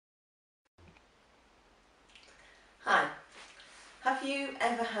Have you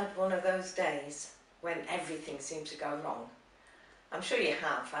ever had one of those days when everything seemed to go wrong? I'm sure you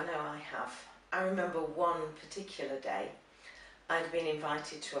have, I know I have. I remember one particular day I'd been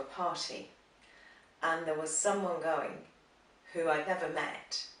invited to a party and there was someone going who I'd never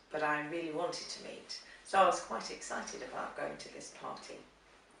met but I really wanted to meet. So I was quite excited about going to this party.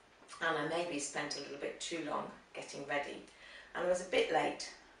 And I maybe spent a little bit too long getting ready and I was a bit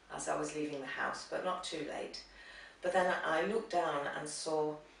late as I was leaving the house, but not too late. But then I looked down and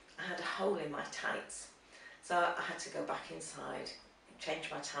saw I had a hole in my tights. So I had to go back inside, change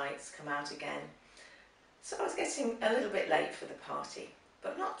my tights, come out again. So I was getting a little bit late for the party,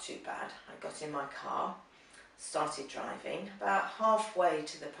 but not too bad. I got in my car, started driving. About halfway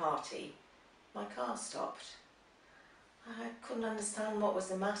to the party, my car stopped. I couldn't understand what was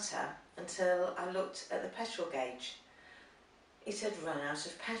the matter until I looked at the petrol gauge. It had run out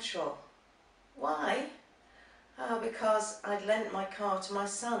of petrol. Why? Because I'd lent my car to my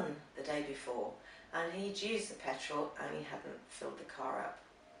son the day before and he'd used the petrol and he hadn't filled the car up.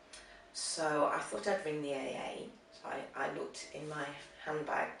 So I thought I'd ring the AA. So I looked in my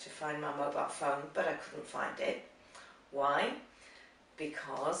handbag to find my mobile phone, but I couldn't find it. Why?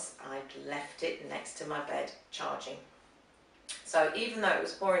 Because I'd left it next to my bed charging. So even though it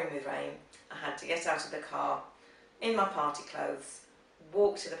was pouring with rain, I had to get out of the car in my party clothes,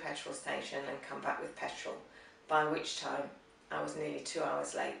 walk to the petrol station and come back with petrol, by which time I was nearly 2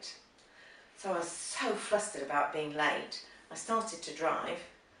 hours late. So I was so flustered about being late, I started to drive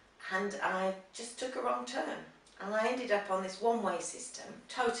and I just took a wrong turn. And I ended up on this one-way system,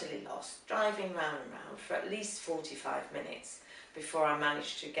 totally lost, driving round and round for at least 45 minutes before I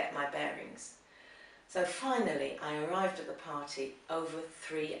managed to get my bearings. So finally I arrived at the party over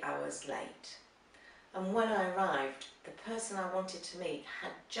 3 hours late. And when I arrived, the person I wanted to meet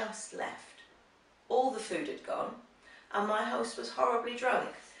had just left. All the food had gone and my host was horribly drunk.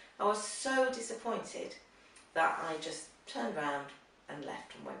 I was so disappointed that I just turned round and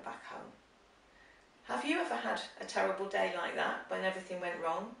left and went back home. Have you ever had a terrible day like that when everything went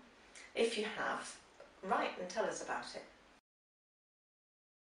wrong? If you have, write and tell us about it.